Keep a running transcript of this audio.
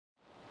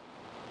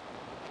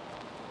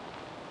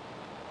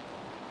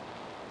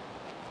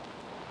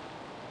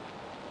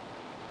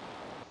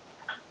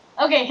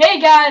Okay, hey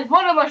guys,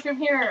 Mono Mushroom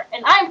here,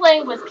 and I'm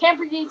playing with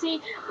Camper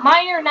DC,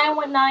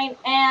 Miner919,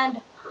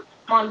 and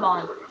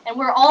Monbon, and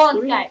we're all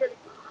on Skype.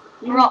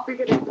 We're all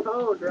figuring a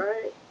code,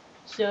 right?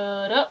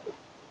 Shut up.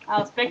 I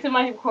was fixing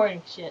my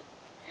recording shit.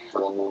 Hey, that's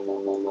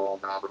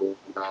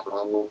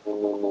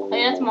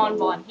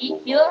Monbon. He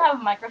doesn't have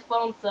a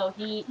microphone, so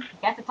he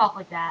has to talk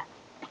like that.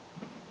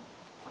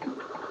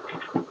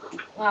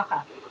 Okay.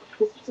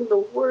 This is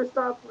the worst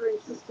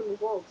operating system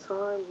of all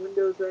time,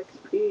 Windows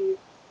XP.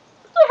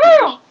 What the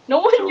hell? No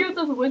one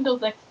uses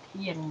Windows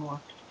XP anymore.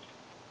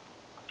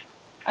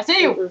 I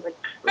see you!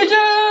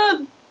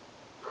 Pigeon!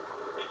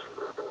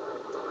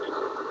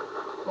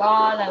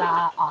 La la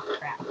la. Oh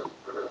crap.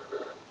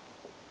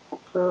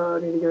 Oh,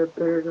 I need to get a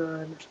better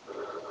gun.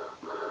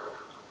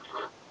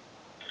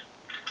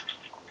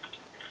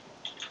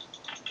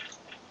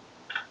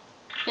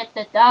 Get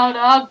the down,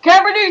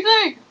 Camper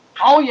DC!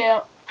 Oh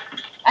yeah.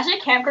 Actually,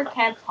 Camper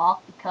can't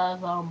talk because,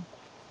 well,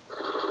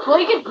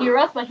 he can hear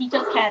us, but he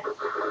just can't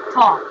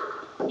talk.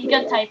 He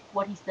can type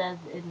what he says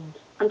in...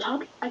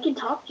 I can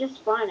talk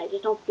just fine, I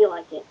just don't feel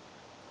like it.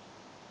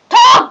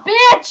 Talk,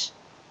 bitch!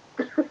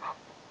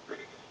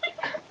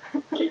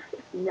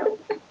 No.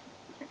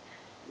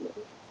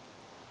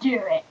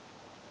 Do it.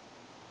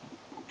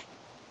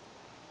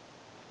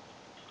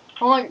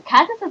 Oh my god,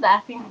 Cactus is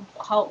asking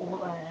how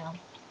old I am.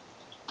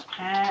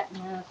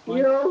 Katniss.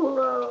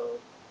 YOLO!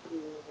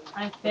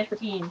 I'm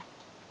 15.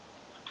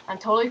 I'm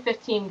totally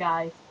 15,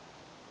 guys.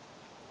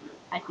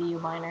 I see you,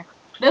 Miner.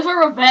 This is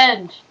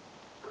revenge!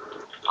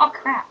 Oh,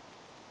 crap.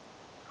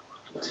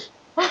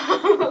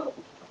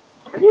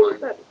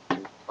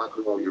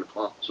 Buckle your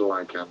cloth so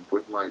I can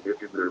put my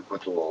dick in their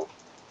butthole.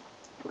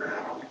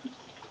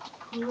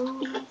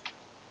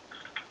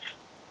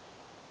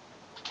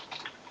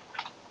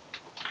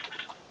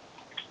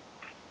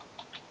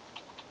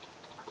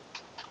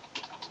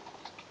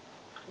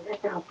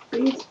 Yeah,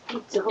 beats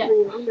you,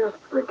 dummy. I'm gonna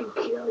freaking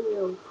kill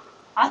you.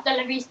 Hasta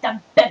la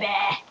vista, baby!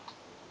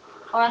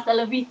 Or hasta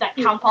la vista,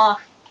 camper.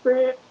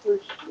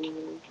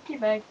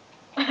 Teabag.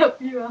 A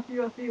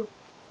few.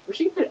 Wish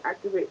you could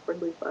activate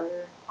friendly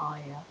fire. Oh,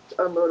 yeah.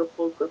 To unload a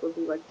full clip and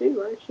be like, dude,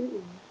 why are you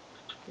shooting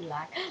me?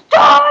 Like,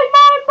 die,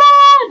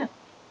 Monbon!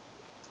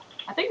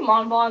 I think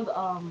Monbon's,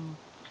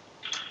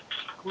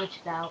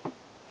 glitched out.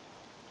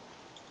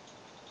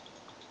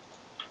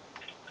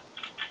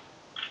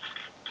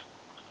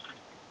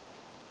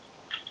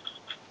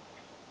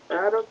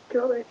 Don't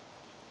kill me.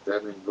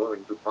 Then I'm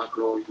going to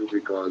buckle you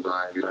because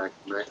I like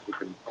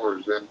Mexican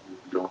powers and you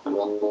don't.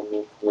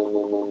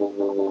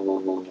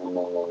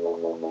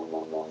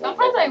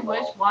 Sometimes I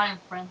wish why I'm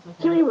friends with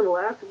You can't you. even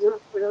laugh because you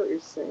don't even know what you're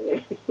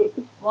saying.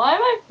 Why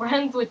am I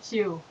friends with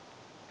you?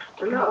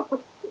 No.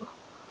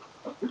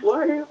 Why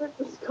are you with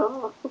this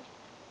call?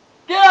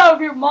 Get out of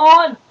here,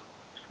 Mon!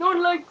 No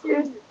one likes you.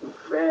 In your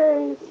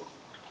face!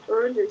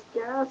 Or in your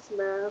gas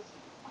mask.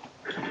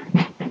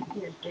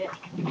 Your dick.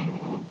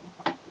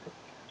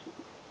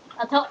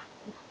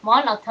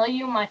 I'll tell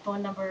you my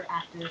phone number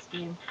after this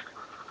game.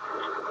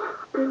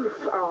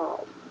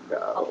 Oh,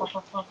 no.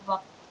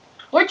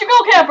 Where'd you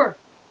go, Camper?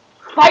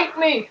 Fight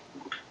me!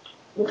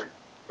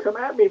 Come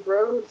at me,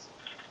 bros.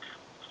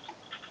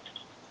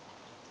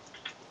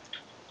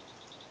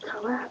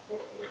 Come at me.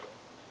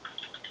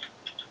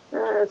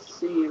 Let's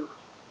see you.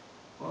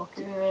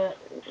 Okay.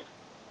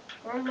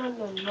 I don't know,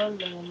 but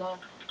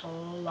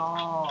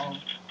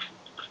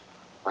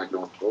I'm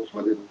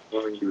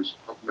going to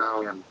stop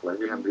now and play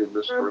and in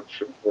the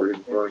structure or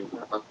I'm going to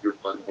hunt your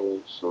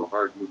butthole so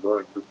hard you're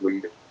going to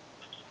bleed.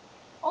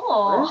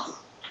 Oh.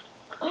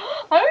 I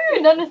don't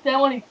even understand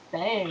what he's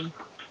saying.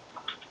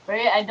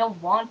 Right? I don't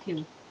want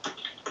to.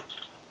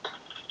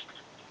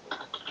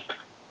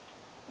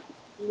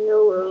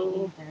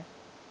 YOLO.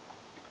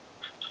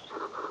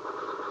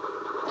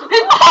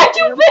 It's behind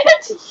you,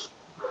 bitch!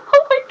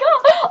 Oh my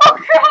god! Oh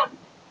crap!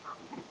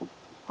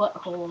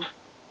 Butthole.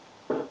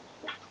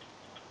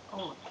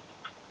 Oh.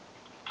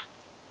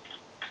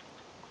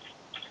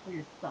 Oh,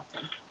 you're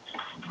sucking.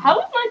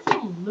 How is my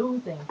team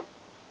losing?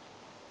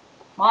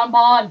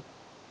 Monbon!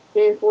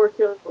 Okay, 4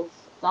 kills.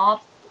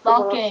 Stop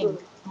sucking,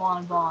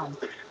 Awesome. Monbon.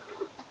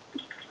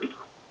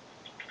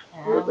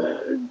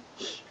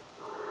 Revenge.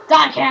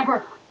 Die,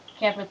 Camper!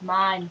 Camper's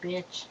mine,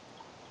 bitch.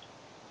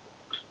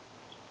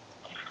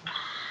 Camper's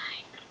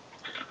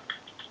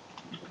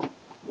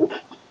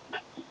mine.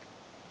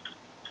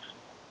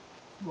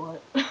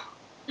 What?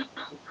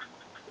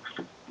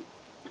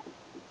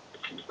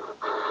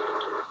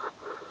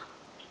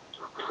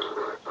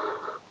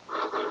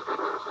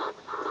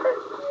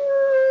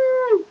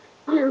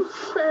 You're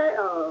fat.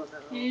 Oh no.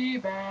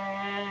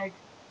 Teabag.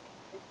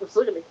 I'm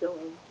still gonna kill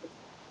him.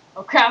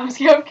 Oh crap, I'm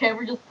scared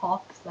Camper just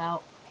pops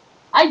out.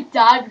 I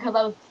died because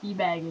I was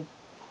teabagging.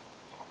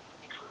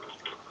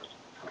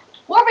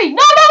 Warpy!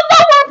 No,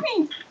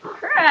 Warpy!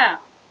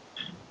 Crap!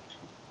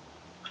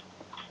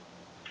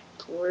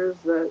 Where's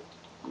that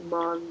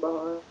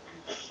Monbon?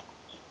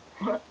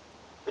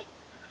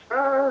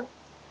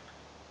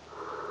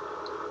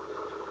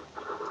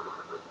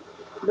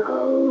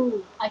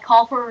 No! I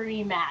call for a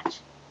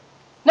rematch.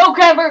 No, No,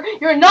 Camper,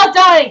 you're not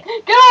dying.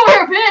 Get over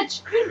here,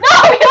 bitch. No,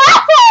 you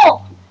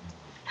asshole.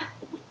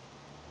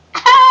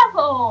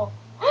 Asshole.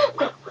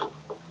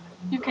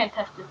 You can't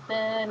touch this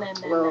bin and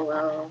then.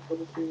 Well, we'll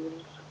just see.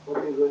 What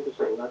are you going to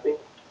say? Nothing?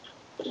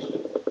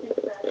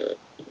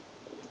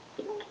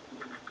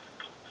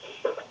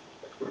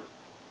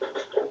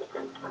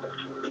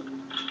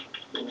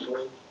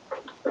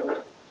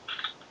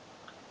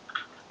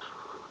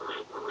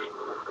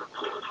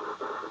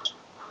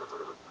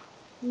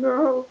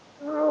 No,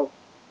 no.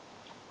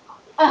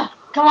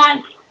 Come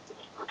on.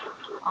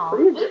 What are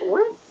you doing?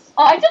 What?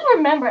 Oh, I just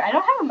remembered. I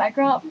don't have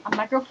a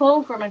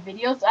microphone for my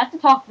videos, so I have to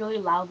talk really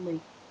loudly.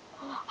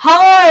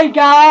 Hi,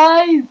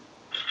 guys.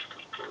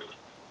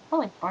 I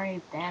like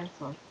Barney's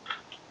dinosaur.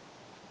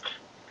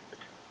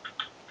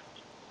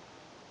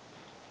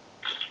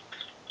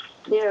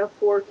 Yeah,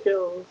 4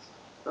 kills.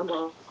 I'm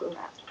awesome.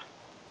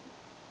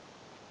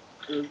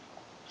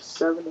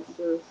 7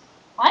 assists.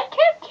 Why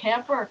can't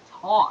Camper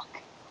talk?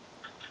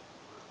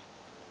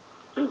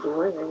 He's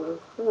winning.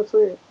 Oh,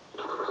 sweet.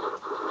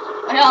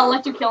 Okay, I'll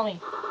let you kill me.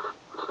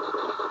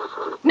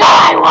 No,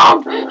 I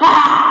won't!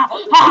 Ha,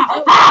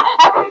 ha, ha,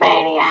 I'm a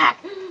maniac!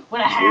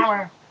 With a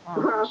hammer.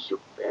 Oh. So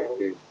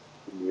bad.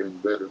 You're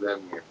better than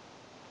me.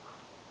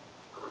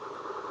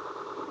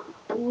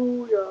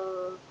 Ooh,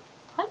 yeah.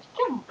 How'd you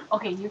kill?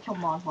 Okay, you kill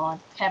Monbon.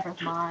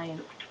 Camper's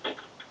mine.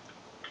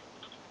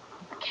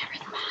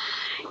 Camper's mine.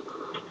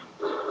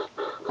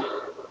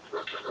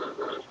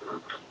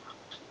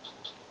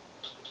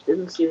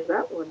 Didn't see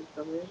that one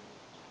coming.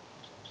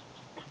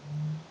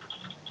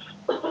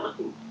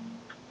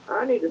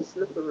 I need a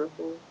sniffer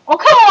rifle. Oh,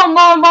 come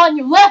on, Monbon!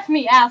 You left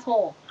me,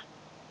 asshole!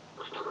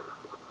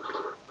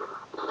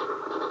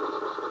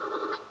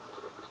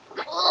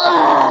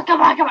 Ugh,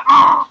 come on, come on!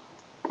 Ah!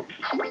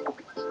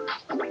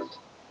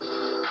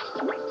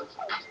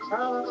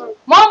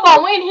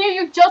 Monbon, we can hear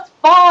you just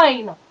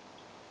fine!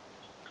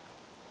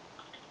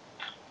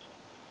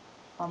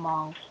 Come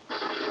on.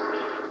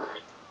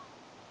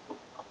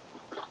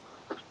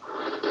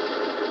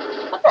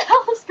 What the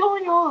hell is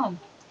going on?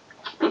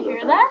 Do you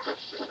hear that?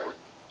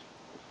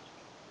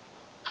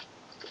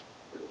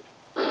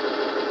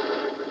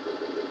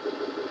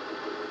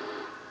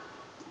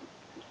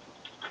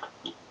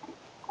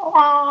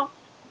 Oh.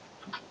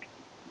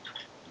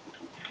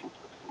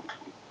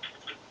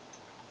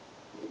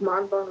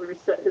 Monbon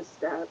reset his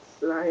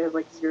stats, and I have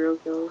like 0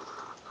 kills.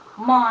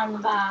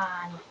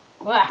 Monbon!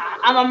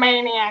 I'm a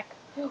maniac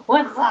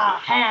with a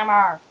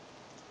hammer!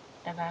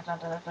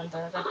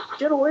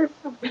 Get away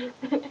from me!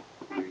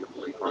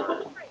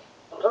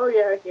 Oh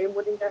yeah,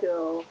 game-winning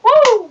kill.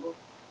 Woo!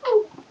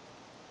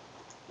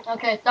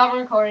 Okay, stop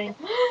recording.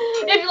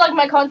 If you like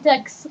my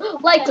content,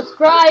 like,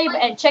 subscribe,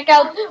 and check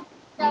out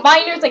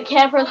Miners and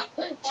Campers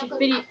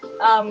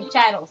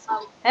channels.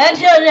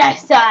 Until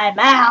next time,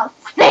 I'll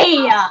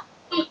see ya!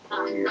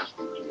 Yeah.